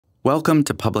Welcome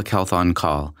to Public Health on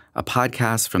Call, a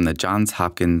podcast from the Johns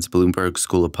Hopkins Bloomberg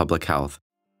School of Public Health,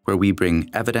 where we bring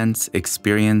evidence,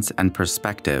 experience, and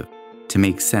perspective to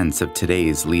make sense of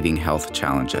today's leading health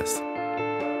challenges.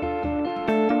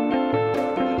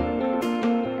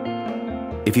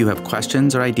 If you have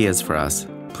questions or ideas for us,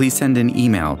 please send an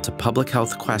email to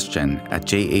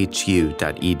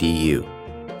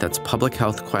publichealthquestion@jhu.edu. That's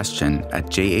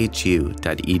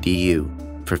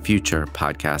publichealthquestion@jhu.edu for future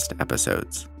podcast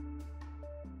episodes.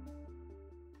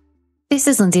 This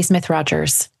is Lindsay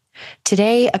Smith-Rogers.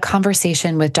 Today, a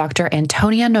conversation with Dr.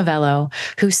 Antonia Novello,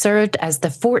 who served as the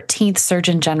 14th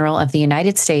Surgeon General of the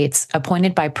United States,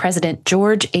 appointed by President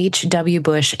George H.W.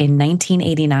 Bush in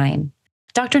 1989.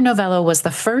 Dr. Novello was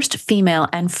the first female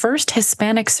and first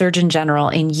Hispanic Surgeon General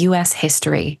in U.S.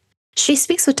 history. She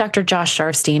speaks with Dr. Josh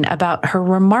Sharfstein about her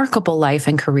remarkable life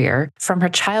and career, from her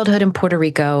childhood in Puerto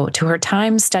Rico to her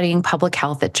time studying public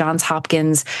health at Johns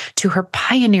Hopkins to her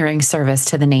pioneering service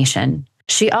to the nation.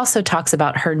 She also talks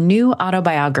about her new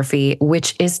autobiography,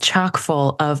 which is chock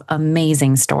full of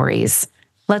amazing stories.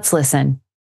 Let's listen.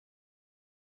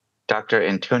 Dr.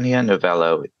 Antonia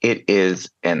Novello, it is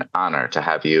an honor to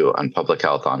have you on Public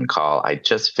Health on Call. I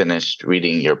just finished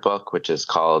reading your book, which is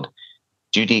called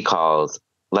Duty Calls: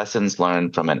 Lessons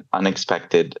Learned from an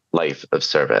Unexpected Life of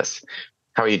Service.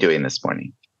 How are you doing this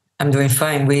morning? I'm doing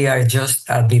fine. We are just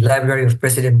at the Library of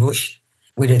President Bush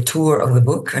with a tour of the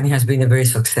book, and it has been a very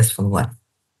successful one.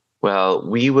 Well,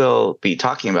 we will be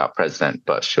talking about President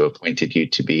Bush, who appointed you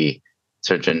to be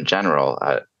Surgeon General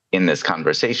in this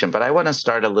conversation, but I want to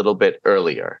start a little bit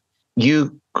earlier.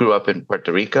 You grew up in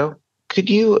Puerto Rico. Could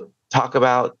you talk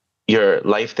about your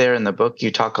life there? In the book,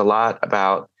 you talk a lot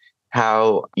about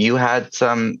how you had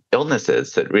some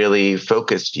illnesses that really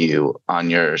focused you on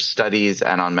your studies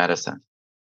and on medicine.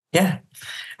 Yeah,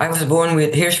 I was born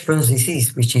with Hirschsprung's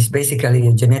disease, which is basically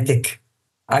a genetic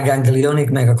aganglionic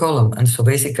megacolon. And so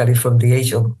basically from the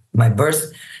age of my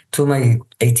birth to my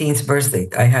 18th birthday,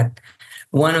 I had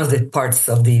one of the parts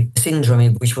of the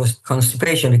syndrome, which was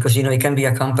constipation, because, it can be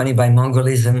accompanied by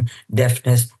Mongolism,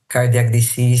 deafness, cardiac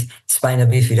disease, spina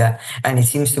bifida. And it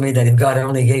seems to me that if God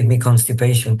only gave me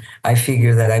constipation, I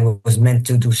figured that I was meant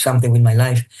to do something with my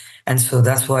life. And so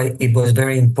that's why it was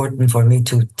very important for me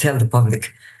to tell the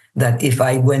public that if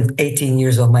I went 18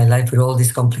 years of my life with all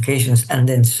these complications and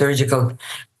then surgical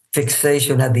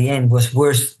fixation at the end was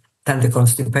worse than the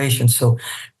constipation. So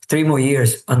 3 more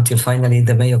years until finally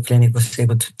the Mayo Clinic was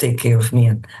able to take care of me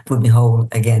and put me whole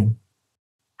again.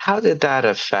 How did that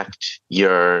affect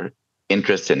your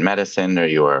interest in medicine or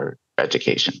your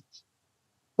education?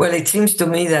 Well, it seems to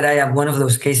me that I am one of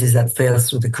those cases that fell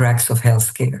through the cracks of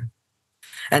healthcare.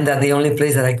 And that the only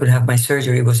place that I could have my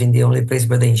surgery was in the only place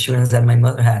where the insurance that my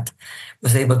mother had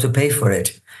was able to pay for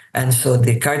it. And so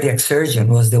the cardiac surgeon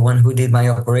was the one who did my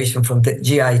operation from the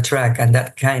GI tract. And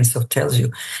that kind of tells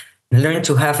you, learn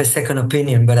to have a second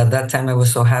opinion. But at that time, I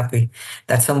was so happy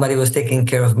that somebody was taking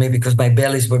care of me because my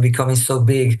bellies were becoming so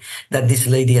big that this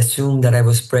lady assumed that I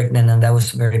was pregnant. And that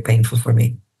was very painful for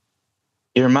me.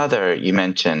 Your mother, you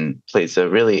mentioned, plays a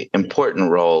really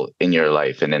important role in your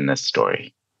life and in this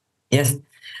story. Yes.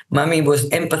 Mommy was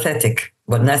empathetic,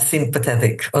 but not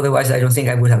sympathetic. Otherwise, I don't think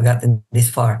I would have gotten this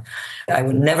far. I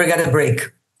would never get a break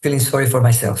feeling sorry for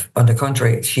myself. On the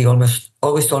contrary, she almost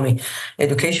always told me,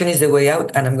 education is the way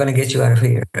out, and I'm going to get you out of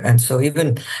here. And so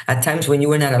even at times when you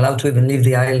were not allowed to even leave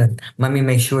the island, Mommy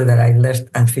made sure that I left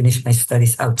and finished my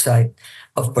studies outside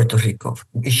of Puerto Rico.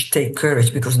 You should take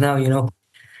courage because now,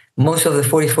 most of the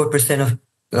 44% of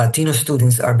Latino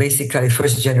students are basically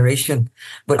first generation,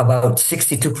 but about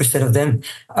 62% of them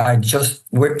are just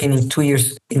working in 2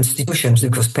 years institutions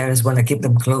because parents want to keep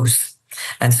them close.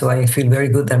 And so I feel very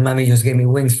good that Mommy just gave me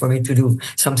wings for me to do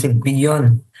something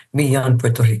beyond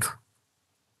Puerto Rico.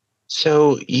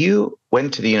 So you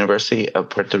went to the University of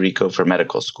Puerto Rico for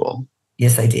medical school.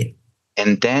 Yes, I did.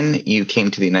 And then you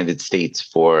came to the United States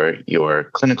for your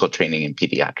clinical training in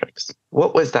pediatrics.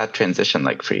 What was that transition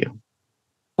like for you?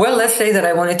 Well, let's say that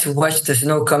I wanted to watch the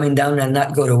snow coming down and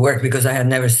not go to work because I had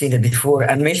never seen it before.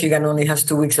 And Michigan only has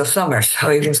 2 weeks of summer. So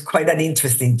it was quite an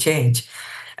interesting change.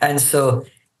 And so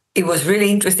it was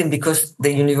really interesting because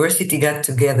the university got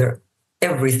together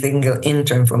every single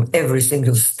intern from every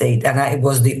single state. And I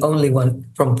was the only one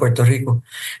from Puerto Rico.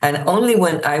 And only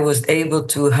when I was able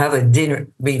to have a dinner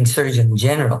being Surgeon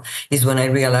General is when I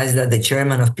realized that the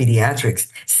chairman of pediatrics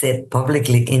said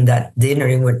publicly in that dinner,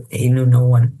 he knew no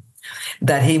one,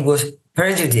 that he was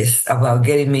prejudiced about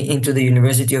getting me into the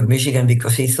University of Michigan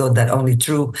because he thought that only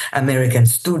true American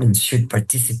students should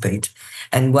participate.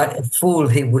 And what a fool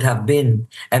he would have been.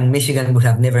 And Michigan would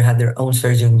have never had their own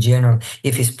Surgeon General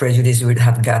if his prejudice would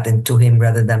have gotten to him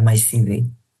rather than my CV.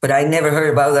 But I never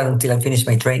heard about that until I finished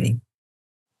my training.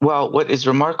 Well, what is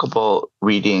remarkable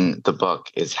reading the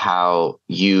book is how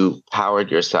you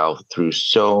powered yourself through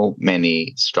so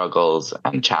many struggles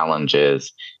and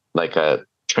challenges, like a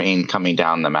train coming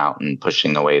down the mountain,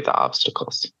 pushing away the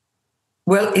obstacles.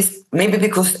 Well, it's maybe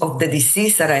because of the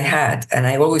disease that I had, and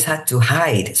I always had to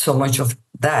hide so much of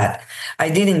that. I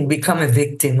didn't become a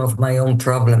victim of my own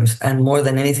problems. And more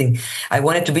than anything, I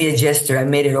wanted to be a jester. I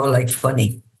made it all like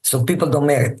funny. So people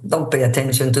don't pay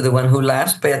attention to the one who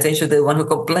laughs, pay attention to the one who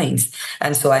complains.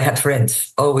 And so I had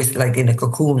friends always like in a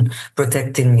cocoon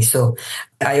protecting me. So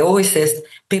I always says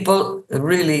people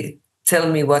really tell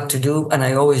me what to do, and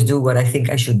I always do what I think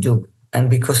I should do. And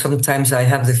because sometimes I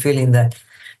have the feeling that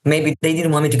maybe they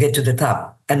didn't want me to get to the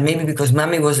top. And maybe because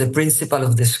Mommy was the principal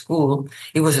of the school,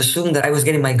 it was assumed that I was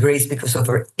getting my grades because of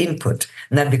her input,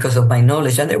 not because of my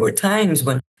knowledge. And there were times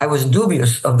when I was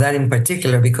dubious of that in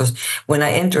particular, because when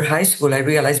I entered high school, I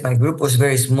realized my group was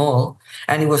very small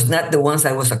and it was not the ones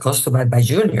I was accustomed at my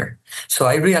junior. So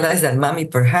I realized that Mommy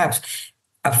perhaps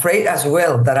afraid as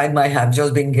well that I might have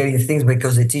just been getting things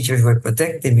because the teachers were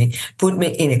protecting me, put me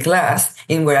in a class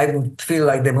in where I would feel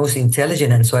like the most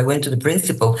intelligent. And so I went to the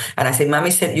principal and I said,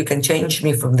 Mommy said you can change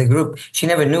me from the group. She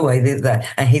never knew I did that.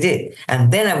 And he did.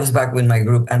 And then I was back with my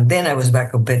group and then I was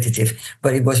back competitive.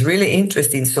 But it was really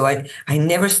interesting. So I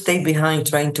never stayed behind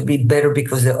trying to be better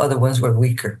because the other ones were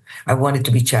weaker. I wanted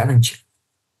to be challenged.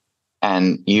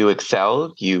 And you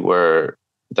excelled. You were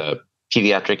the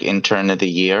pediatric intern of the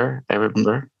year, I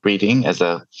remember reading as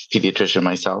a pediatrician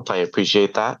myself. I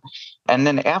appreciate that. And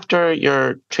then after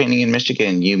your training in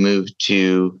Michigan, you moved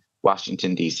to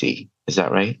Washington, D.C. Is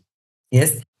that right?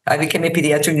 Yes. I became a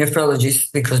pediatric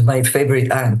nephrologist because my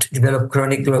favorite aunt developed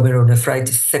chronic glomerulonephritis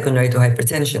secondary to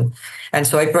hypertension. And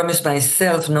so I promised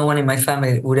myself no one in my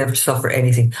family would ever suffer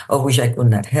anything of which I could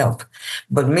not help.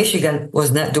 But Michigan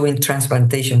was not doing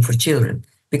transplantation for children,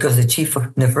 because the chief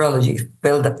of nephrology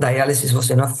felt that dialysis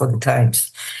was enough for the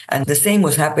times. And the same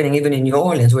was happening even in New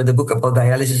Orleans, where the book about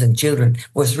dialysis in children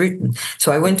was written.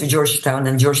 So I went to Georgetown,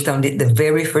 and Georgetown did the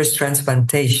very first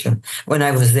transplantation when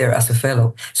I was there as a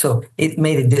fellow. So it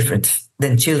made a difference.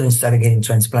 Then children started getting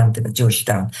transplanted at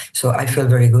Georgetown. So I feel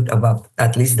very good about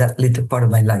at least that little part of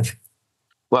my life.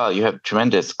 Well, you have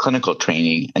tremendous clinical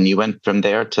training, and you went from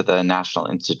there to the National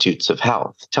Institutes of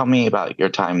Health. Tell me about your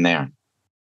time there.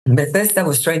 Bethesda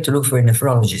was trying to look for a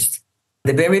nephrologist.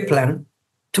 The very plan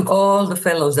took all the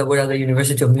fellows that were at the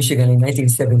University of Michigan in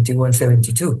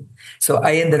 1971-72. So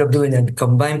I ended up doing a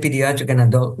combined pediatric and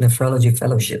adult nephrology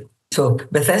fellowship. So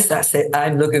Bethesda said,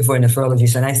 I'm looking for a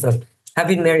nephrologist. And I thought,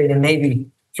 having married a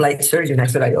Navy flight surgeon, I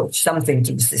thought I owe something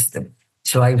to the system.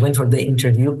 So I went for the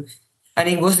interview. And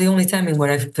it was the only time in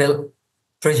where I felt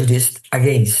prejudiced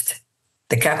against.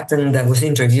 The captain that was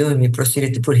interviewing me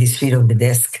proceeded to put his feet on the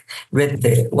desk, read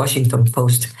the Washington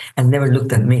Post, and never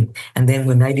looked at me. And then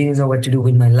when I didn't know what to do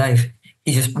with my life,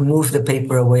 he just moved the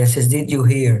paper away and says, did you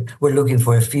hear? We're looking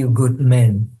for a few good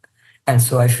men. And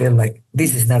so I felt like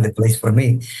this is not the place for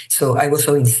me. So I was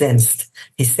so incensed.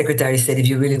 His secretary said, if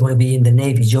you really want to be in the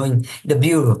Navy, join the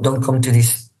Bureau. Don't come to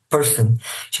this person.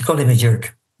 She called him a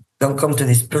jerk. Don't come to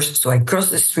this person. So I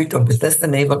crossed the street of Bethesda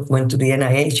Naval, went to the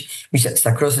NIH, which is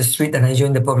across the street, and I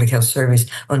joined the Public Health Service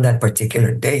on that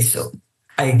particular day. So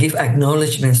I give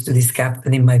acknowledgments to this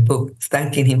captain in my book,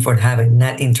 thanking him for having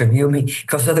not interviewed me,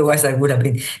 because otherwise I would have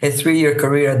been a 3-year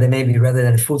career at the Navy rather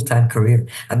than a full-time career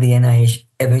at the NIH,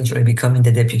 eventually becoming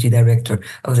the deputy director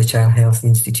of the Child Health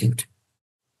Institute.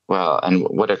 Well, and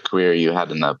what a career you had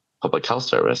in the Public Health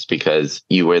Service, because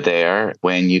you were there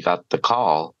when you got the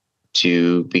call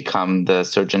to become the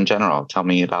Surgeon General. Tell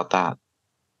me about that.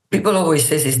 People always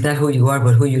say it's not who you are,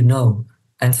 but who you know.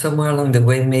 And somewhere along the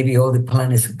way, maybe all the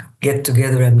planets get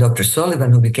together, and Dr.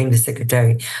 Sullivan, who became the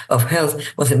Secretary of Health,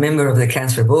 was a member of the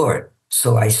Cancer Board.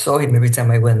 So I saw him every time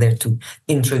I went there to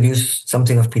introduce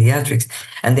something of pediatrics.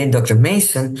 And then Dr.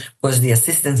 Mason was the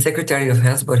Assistant Secretary of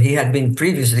Health, but he had been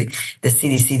previously the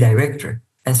CDC Director.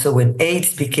 And so when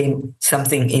AIDS became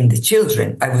something in the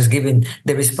children, I was given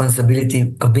the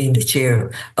responsibility of being the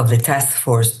chair of the task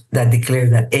force that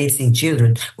declared that AIDS in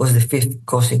children was the 5th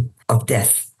cause of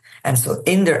death. And so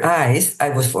in their eyes, I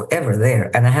was forever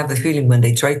there. And I have the feeling when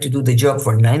they tried to do the job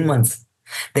for 9 months,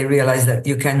 they realized that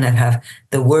you cannot have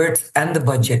the words and the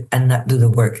budget and not do the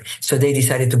work. So they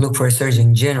decided to look for a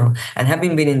Surgeon General. And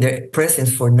having been in their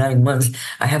presence for 9 months,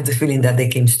 I have the feeling that they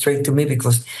came straight to me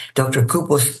because Dr. Coop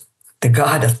was the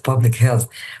god of public health.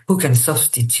 Who can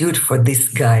substitute for this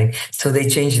guy? So they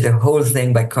changed the whole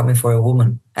thing by coming for a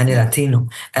woman and a Latino.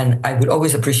 And I would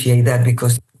always appreciate that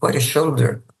because quite a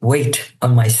shoulder weight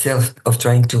on myself of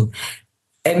trying to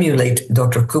emulate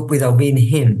Dr. Cook without being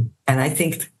him. And I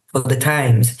think for the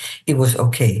times, it was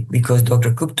okay because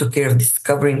Dr. Cook took care of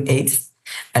discovering AIDS.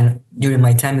 And during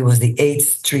my time, it was the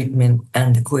AIDS treatment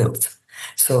and the quilt.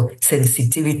 So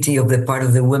sensitivity of the part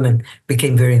of the women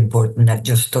became very important, not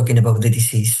just talking about the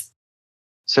disease.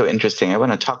 So interesting. I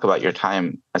want to talk about your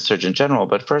time as Surgeon General,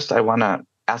 but first I want to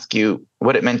ask you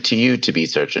what it meant to you to be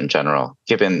Surgeon General,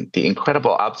 given the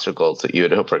incredible obstacles that you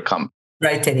had overcome.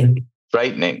 Frightening.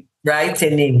 Frightening.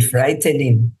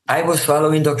 Frightening. I was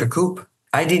following Dr. Coop.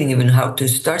 I didn't even know how to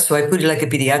start, so I put it like a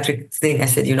pediatric thing. I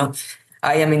said,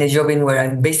 I am in a job in where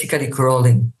I'm basically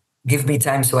crawling. Give me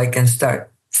time so I can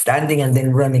start standing and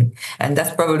then running. And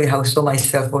that's probably how I saw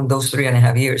myself on those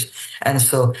 3.5 years. And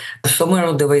so somewhere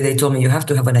along the way, they told me you have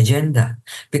to have an agenda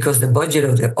because the budget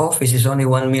of the office is only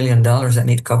 $1 million and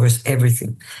it covers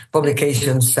everything: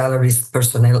 publications, salaries,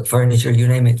 personnel, furniture, you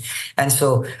name it. And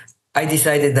so I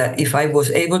decided that if I was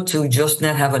able to just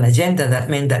not have an agenda, that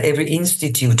meant that every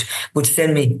institute would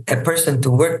send me a person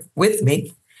to work with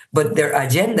me, but their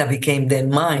agenda became then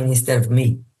mine instead of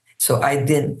me. So I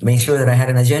did make sure that I had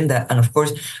an agenda. And of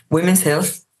course, women's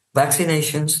health,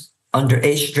 vaccinations,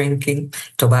 underage drinking,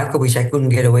 tobacco, which I couldn't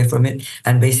get away from it,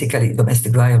 and basically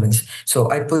domestic violence. So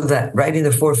I put that right in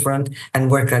the forefront and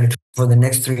worked at it for the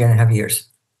next 3.5 years.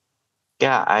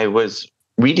 Yeah, I was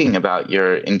reading about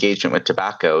your engagement with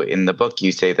tobacco. In the book,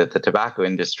 you say that the tobacco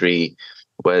industry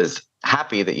was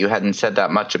happy that you hadn't said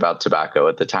that much about tobacco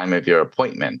at the time of your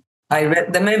appointment. I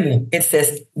read the memo. It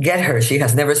says, get her. She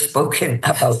has never spoken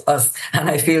about us. And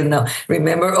I feel now,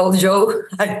 remember old Joe?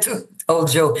 I took old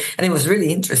Joe. And it was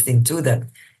really interesting too that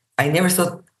I never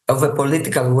thought of a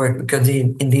political work because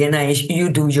in the NIH, you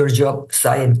do your job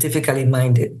scientifically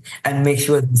minded and make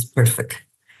sure it's perfect.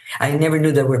 I never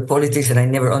knew there were politics and I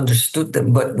never understood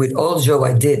them. But with Old Joe,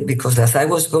 I did, because as I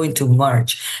was going to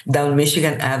march down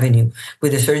Michigan Avenue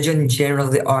with the Surgeon General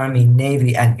of the Army,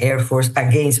 Navy, and Air Force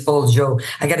against Old Joe,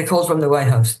 I got a call from the White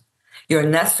House. You're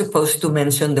not supposed to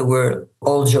mention the word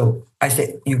Old Joe. I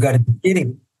said, you got to be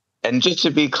kidding. And just to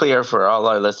be clear for all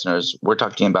our listeners, we're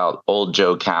talking about Old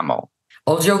Joe Camel.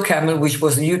 Old Joe Camel, which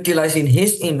was utilizing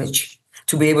his image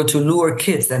to be able to lure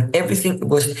kids, and everything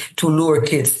was to lure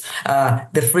kids.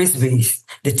 The frisbees,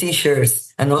 the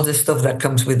T-shirts, and all the stuff that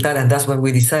comes with that. And that's when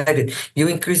we decided you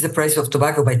increase the price of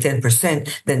tobacco by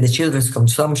 10%, then the children's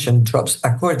consumption drops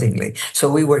accordingly.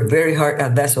 So we worked very hard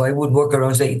at that. So I would walk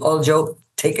around saying, "Oh, Joe,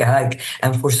 take a hike."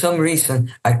 And for some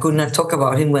reason, I could not talk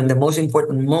about him when the most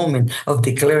important moment of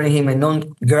declaring him a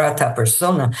non grata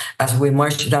persona, as we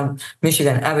marched down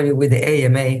Michigan Avenue with the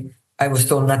AMA, I was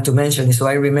told not to mention it. So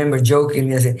I remember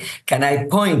jokingly, I said, "Can I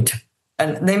point?"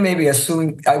 And they maybe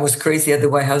assumed I was crazy at the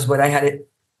White House, but I had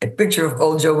a picture of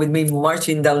Old Joe with me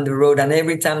marching down the road. And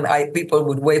every time people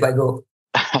would wave, I go,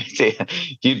 I see.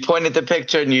 You'd point at the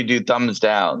picture and you do thumbs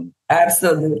down.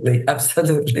 absolutely,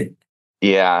 absolutely.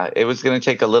 Yeah, it was going to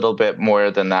take a little bit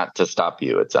more than that to stop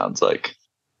you, it sounds like.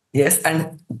 Yes,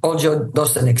 and Old Joe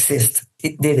doesn't exist.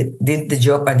 He did the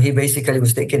job, and he basically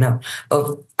was taken out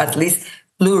of at least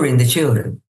luring the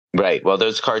children. Right. Well,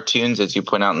 those cartoons, as you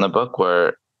point out in the book,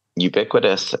 were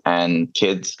ubiquitous and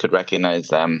kids could recognize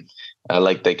them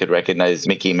like they could recognize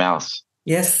Mickey Mouse.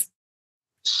 Yes.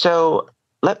 So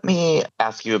let me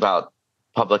ask you about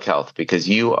public health, because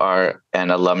you are an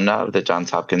alumna of the Johns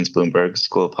Hopkins Bloomberg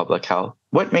School of Public Health.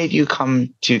 What made you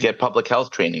come to get public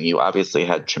health training? You obviously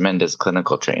had tremendous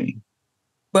clinical training.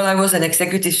 Well, I was an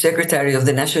executive secretary of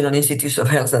the National Institutes of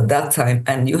Health at that time,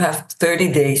 and you have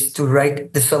 30 days to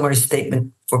write the summary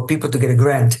statement for people to get a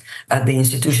grant at the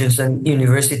institutions and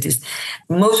universities.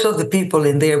 Most of the people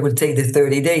in there would take the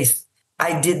 30 days.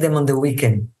 I did them on the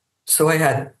weekend. So I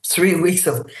had 3 weeks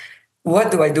of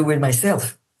what do I do with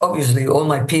myself? Obviously, all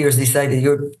my peers decided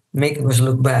you're making us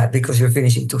look bad because you're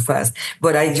finishing too fast.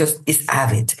 But it's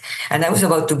avid. And I was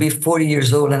about to be 40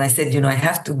 years old. And I said, I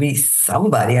have to be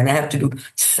somebody and I have to do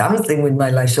something with my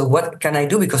life. So what can I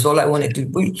do? Because all I wanted to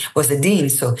do was a dean.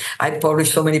 So I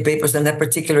published so many papers in that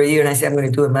particular year. And I said, I'm going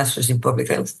to do a master's in public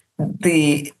health.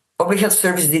 The Public Health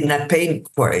Service did not pay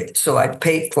for it. So I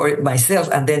paid for it myself.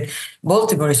 And then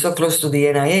Baltimore is so close to the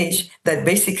NIH that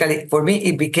basically for me,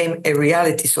 it became a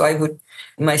reality. So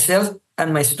myself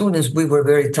and my students, we were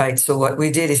very tight. So what we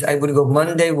did is I would go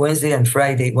Monday, Wednesday, and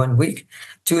Friday 1 week,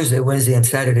 Tuesday, Wednesday, and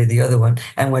Saturday the other one.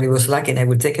 And when it was lacking, I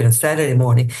would take it on Saturday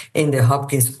morning in the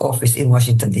Hopkins office in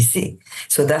Washington, D.C.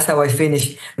 So that's how I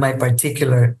finished my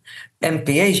particular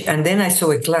MPH. And then I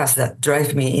saw a class that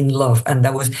drove me in love, and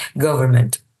that was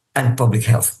government and public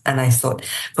health. And I thought,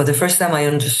 for the first time, I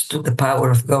understood the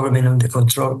power of government on the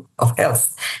control of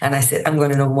health. And I said, I'm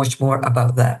going to know much more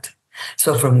about that.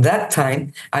 So from that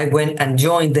time, I went and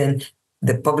joined then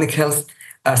the public health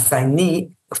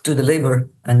assignee to the labor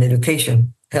and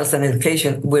education, health and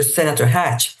education, where Senator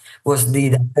Hatch was the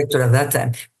director at that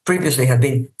time. Previously had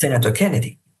been Senator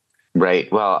Kennedy.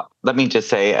 Right. Well, let me just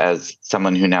say, as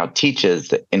someone who now teaches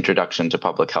the Introduction to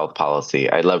Public Health Policy,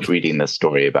 I loved reading this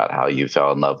story about how you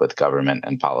fell in love with government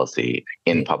and policy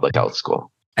in public health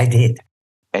school. I did.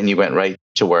 And you went right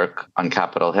to work on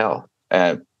Capitol Hill,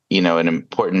 an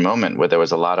important moment where there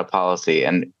was a lot of policy.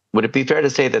 And would it be fair to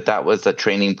say that that was a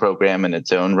training program in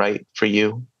its own right for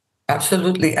you?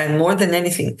 Absolutely. And more than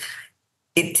anything,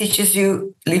 it teaches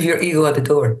you leave your ego at the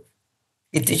door.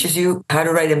 It teaches you how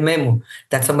to write a memo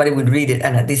that somebody would read it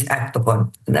and at least act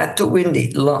upon. Not too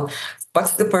windy, long.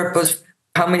 What's the purpose?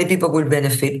 How many people will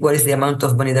benefit? What is the amount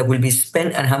of money that will be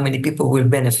spent and how many people will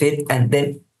benefit? And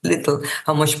then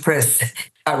how much press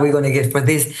are we going to get for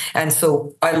this? And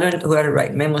so I learned how to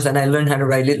write memos and I learned how to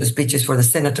write little speeches for the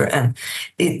senator. And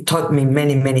it taught me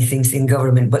many, many things in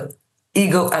government. But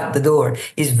ego at the door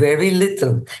is very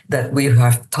little that we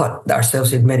have taught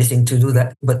ourselves in medicine to do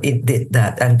that, but it did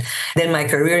that. And then my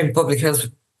career in public health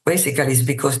basically is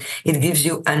because it gives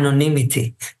you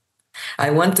anonymity. I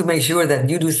want to make sure that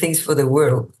you do things for the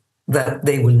world that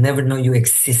they will never know you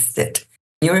existed.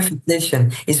 You're a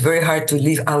physician. It's very hard to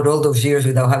live out all those years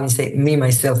without having said me,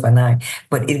 myself, and I.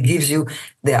 But it gives you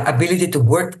the ability to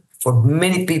work for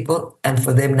many people and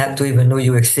for them not to even know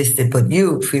you existed, but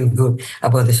you feel good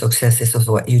about the successes of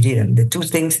what you did. And the two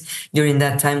things during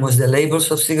that time was the labels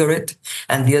of cigarette,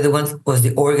 and the other one was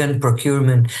the Organ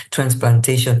Procurement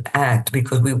Transplantation Act,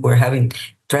 because we were having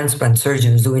transplant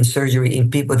surgeons doing surgery in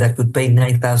people that could pay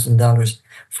 $9,000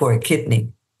 for a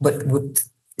kidney, but would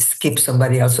skip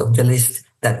somebody else off the list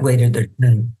that waited their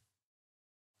time.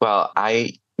 Well,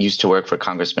 I used to work for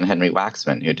Congressman Henry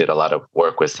Waxman, who did a lot of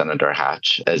work with Senator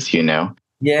Hatch, as you know.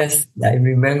 Yes, I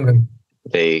remember.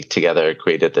 They together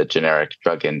created the generic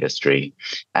drug industry.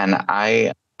 And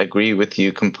I agree with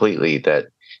you completely that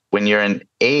when you're an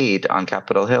aide on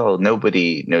Capitol Hill,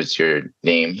 nobody knows your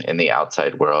name in the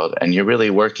outside world. And you're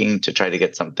really working to try to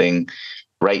get something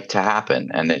right to happen.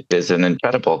 And it is an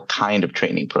incredible kind of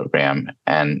training program.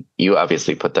 And you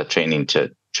obviously put that training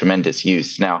to tremendous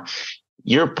use. Now,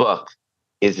 your book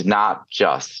is not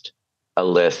just a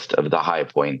list of the high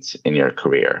points in your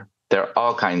career. There are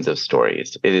all kinds of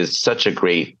stories. It is such a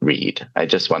great read. I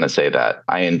just want to say that.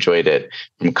 I enjoyed it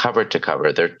from cover to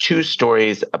cover. There are two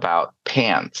stories about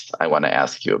pants I want to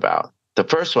ask you about. The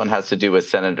first one has to do with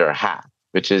Senator Hatch,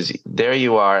 which is there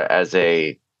you are as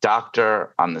a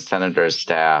doctor on the senator's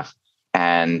staff,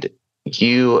 and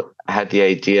you had the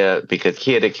idea because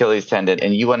he had Achilles tendon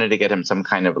and you wanted to get him some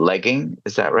kind of legging.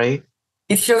 Is that right?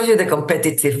 It shows you the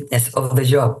competitiveness of the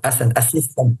job as an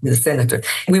assistant to the senator.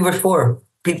 We were 4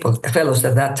 people, fellows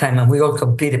at that time, and we all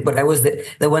competed, but I was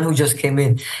the one who just came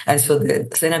in. And so the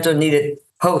senator needed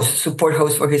support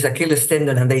host for his Achilles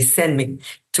tendon, and they sent me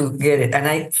to get it. And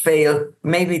I failed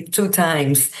maybe 2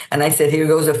 times, and I said, here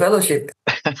goes a fellowship.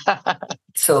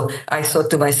 So I thought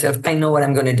to myself, I know what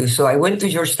I'm going to do. So I went to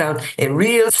Georgetown, a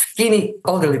real skinny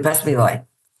elderly passed me by.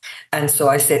 And so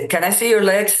I said, can I see your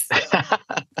legs?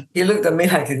 He looked at me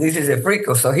like, this is a freak.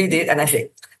 So he did. And I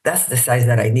said, that's the size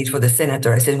that I need for the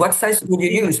senator. I said, what size would you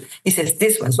use? He says,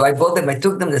 this one. So I bought them. I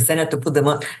took them to the senator, put them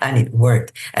on, and it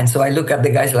worked. And so I look at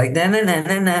the guys like, na, na, na,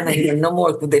 na, na, and no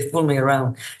more could they fool me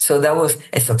around. So that was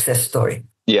a success story.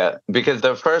 Yeah, because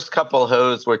the first couple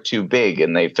hose were too big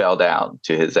and they fell down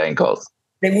to his ankles.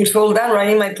 They would fall down right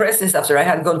in my presence after I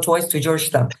had gone twice to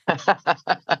Georgetown.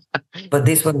 But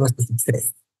this one was a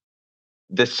success.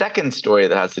 The second story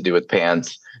that has to do with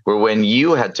pants were when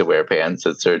you had to wear pants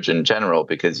as Surgeon General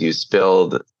because you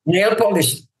spilled nail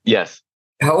polish. Yes.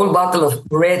 A whole bottle of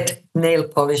red nail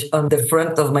polish on the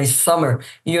front of my summer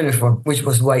uniform, which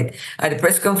was white. At a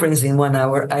press conference in 1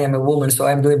 hour, I am a woman, so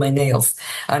I'm doing my nails.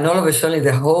 And all of a sudden,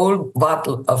 the whole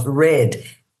bottle of red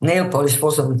nail polish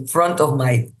falls on front of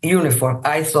my uniform.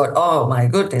 I thought, oh my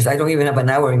goodness, I don't even have an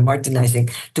hour in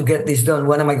Martinizing to get this done.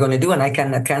 What am I going to do? And I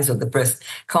cannot cancel the press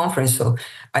conference. So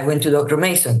I went to Dr.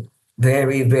 Mason,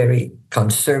 very, very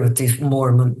conservative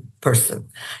Mormon person.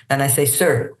 And I say,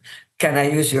 sir, can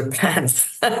I use your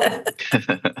pants?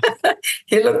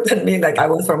 He looked at me like I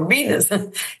was from Venus,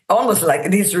 almost like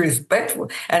disrespectful.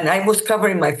 And I was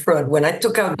covering my front. When I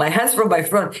took out my hands from my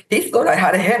front, he thought I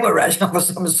had a hemorrhage of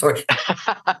some sort.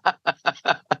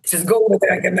 He says, go over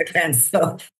there and get my pants.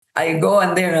 So I go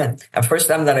on there, and the first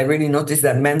time that I really noticed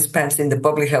that men's pants in the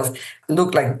public health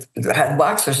look like had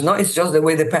boxers. No, it's just the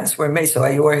way the pants were made. So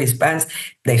I wore his pants.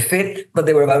 They fit, but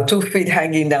they were about 2 feet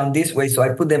hanging down this way. So I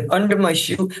put them under my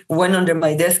shoe, went under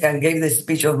my desk, and gave the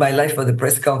speech of my life for the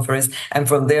press conference. And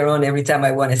from there on, every time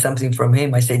I wanted something from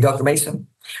him, I say, Dr. Mason,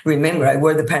 remember, I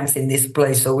wear the pants in this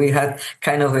place. So we had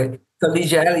kind of a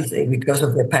collegiality because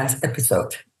of the pants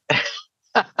episode.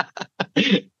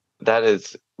 That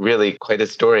is really quite a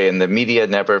story, and the media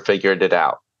never figured it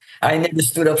out. I never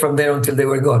stood up from there until they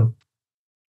were gone.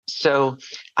 So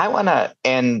I want to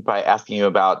end by asking you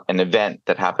about an event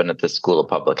that happened at the School of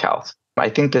Public Health. I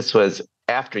think this was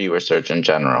after you were Surgeon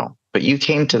General, but you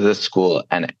came to the school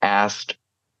and asked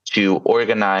to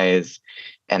organize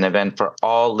an event for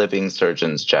all living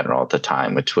surgeons general at the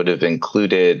time, which would have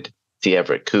included C.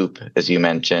 Everett Koop, as you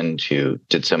mentioned, who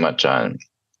did so much on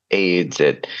AIDS.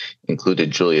 It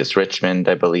included Julius Richmond,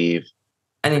 I believe.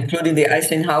 And including the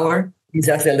Eisenhower, he's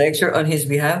as a lecture on his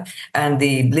behalf, and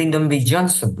the Lyndon B.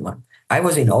 Johnson one. I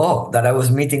was in awe that I was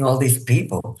meeting all these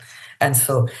people. And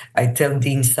so I tell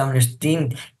Dean Summers,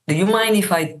 Dean, do you mind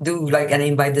if I do and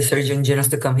invite the Surgeon Generals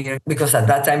to come here? Because at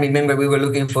that time, remember, we were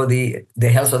looking for the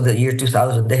health of the year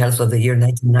 2000, the health of the year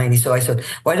 1990. So I said,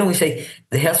 why don't we say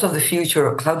the health of the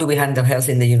future? How do we handle health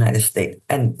in the United States?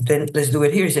 And then let's do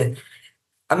it here. He said,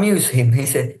 amuse him. He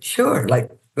said, sure,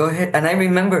 go ahead. And I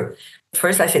remember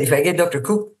first I said, if I get Dr.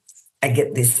 Koop, I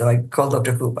get this. So I called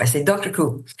Dr. Koop. I said, Dr.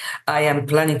 Koop, I am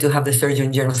planning to have the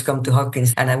Surgeon Generals come to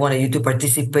Hopkins and I wanted you to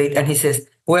participate. And he says,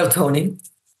 well, Tony,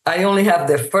 I only have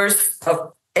the 1st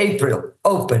of April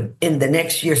open in the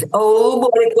next year. Oh,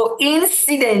 what a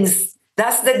coincidence.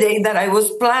 That's the day that I was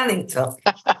planning to.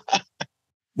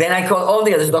 Then I called all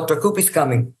the others. Dr. Koop is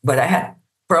coming. But I had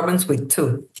problems with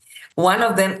 2. One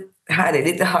of them had a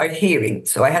little hard hearing.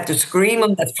 So I had to scream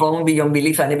on that phone beyond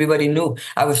belief, and everybody knew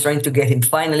I was trying to get him.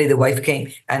 Finally, the wife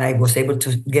came, and I was able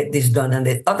to get this done. And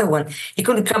the other one, he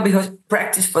couldn't come because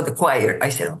practice for the choir. I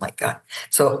said, oh, my God.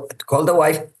 So I called the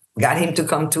wife, got him to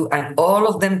come too, and all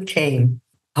of them came.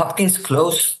 Hopkins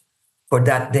closed for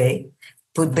that day,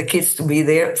 put the kids to be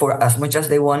there for as much as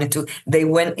they wanted to. They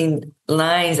went in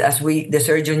lines as the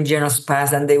Surgeon Generals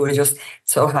passed, and they were just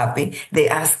so happy. They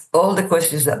asked all the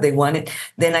questions that they wanted.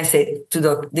 Then I said to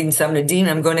Dr. Dean Sumner, Dean,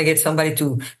 I'm going to get somebody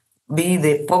to be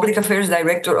the public affairs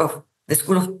director of the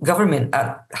School of Government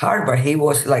at Harvard. He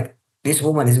was like, this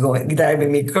woman is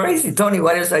driving me crazy. Tony,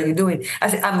 what else are you doing? I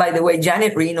said, and by the way,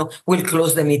 Janet Reno will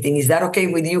close the meeting. Is that okay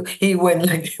with you? He went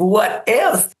like, what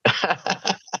else?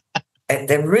 A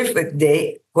terrific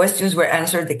day. Questions were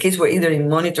answered. The kids were either in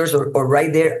monitors or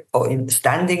right there or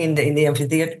standing in the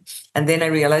amphitheater. And then I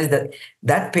realized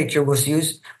that picture was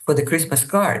used for the Christmas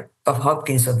card of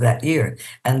Hopkins of that year.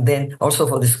 And then also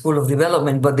for the School of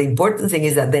Development. But the important thing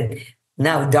is that then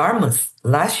now Dartmouth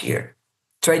last year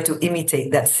tried to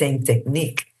imitate that same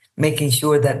technique, making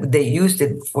sure that they used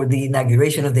it for the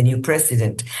inauguration of the new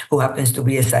president, who happens to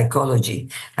be a psychology.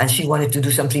 And she wanted to do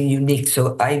something unique.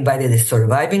 So I invited the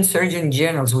surviving Surgeon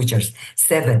Generals, which are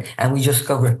 7, and we just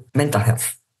cover mental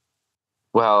health.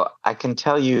 Well, I can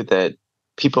tell you that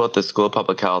people at the School of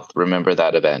Public Health remember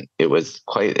that event. It was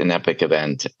quite an epic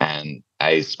event. And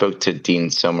I spoke to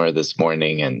Dean Sommer this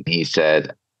morning, and he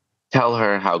said, tell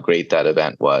her how great that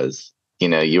event was. You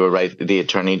know, you were right. The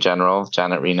Attorney General,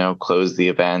 Janet Reno, closed the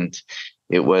event.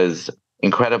 It was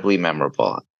incredibly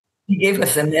memorable. He gave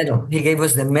us a medal. He gave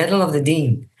us the Medal of the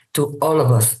Dean to all of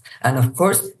us. And of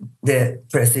course, the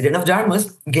president of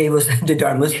Dartmouth gave us the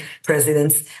Dartmouth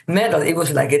President's Medal. It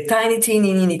was like a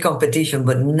teeny competition,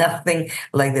 but nothing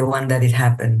like the one that it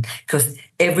happened. Because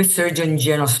every Surgeon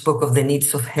General spoke of the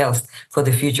needs of health for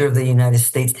the future of the United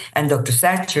States. And Dr.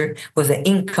 Satcher was the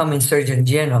incoming Surgeon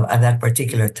General at that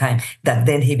particular time, that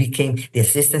then he became the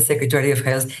Assistant Secretary of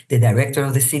Health, the Director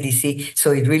of the CDC.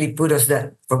 So it really put us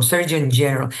that from Surgeon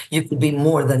General, you could be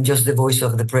more than just the voice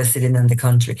of the president and the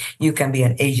country. You can be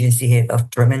an agency head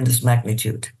of tremendous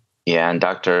magnitude. Yeah, and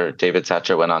Dr. David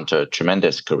Satcher went on to a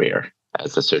tremendous career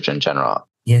as the Surgeon General.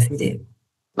 Yes, he did.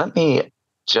 Let me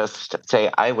just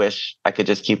say, I wish I could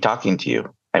just keep talking to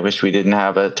you. I wish we didn't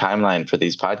have a timeline for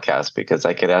these podcasts, because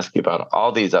I could ask you about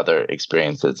all these other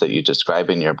experiences that you describe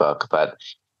in your book. But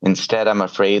instead, I'm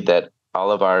afraid that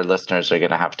all of our listeners are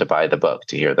going to have to buy the book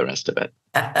to hear the rest of it.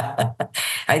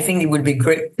 I think it would be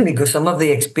great, because some of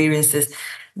the experiences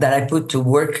that I put to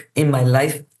work in my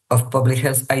life of public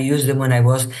health, I used them when I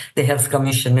was the health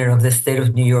commissioner of the state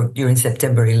of New York during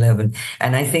September 11.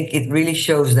 And I think it really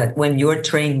shows that when you're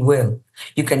trained well,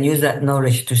 you can use that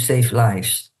knowledge to save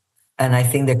lives. And I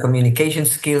think the communication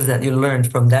skills that you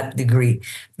learned from that degree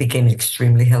became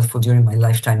extremely helpful during my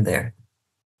lifetime there.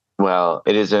 Well,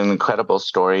 it is an incredible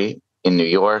story in New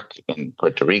York, in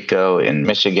Puerto Rico, in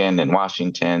Michigan, in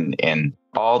Washington, in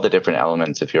all the different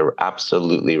elements of your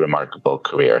absolutely remarkable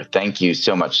career. Thank you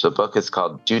so much. The book is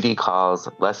called Duty Calls: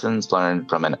 Lessons Learned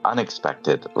from an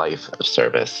Unexpected Life of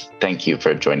Service. Thank you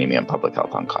for joining me on Public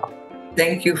Health on Call.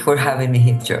 Thank you for having me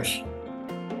here, Josh.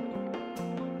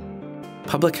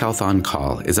 Public Health on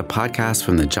Call is a podcast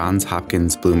from the Johns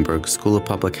Hopkins Bloomberg School of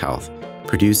Public Health,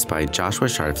 produced by Joshua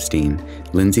Sharfstein,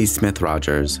 Lindsay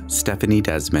Smith-Rogers, Stephanie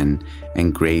Desmond,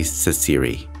 and Grace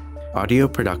Ceciri. Audio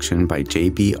production by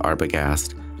J.B.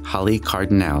 Arbogast, Holly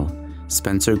Cardinale,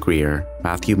 Spencer Greer,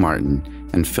 Matthew Martin,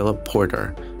 and Philip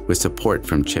Porter, with support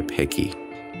from Chip Hickey.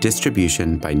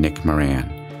 Distribution by Nick Moran.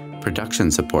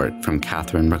 Production support from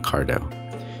Catherine Ricardo.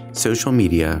 Social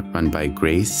media run by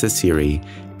Grace Ceciri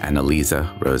and Eliza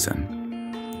Rosen.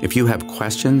 If you have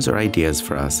questions or ideas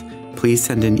for us, please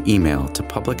send an email to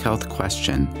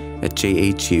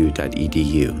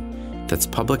publichealthquestion@jhu.edu. That's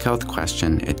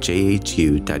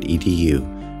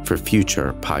publichealthquestion@jhu.edu for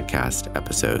future podcast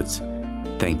episodes.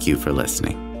 Thank you for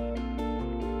listening.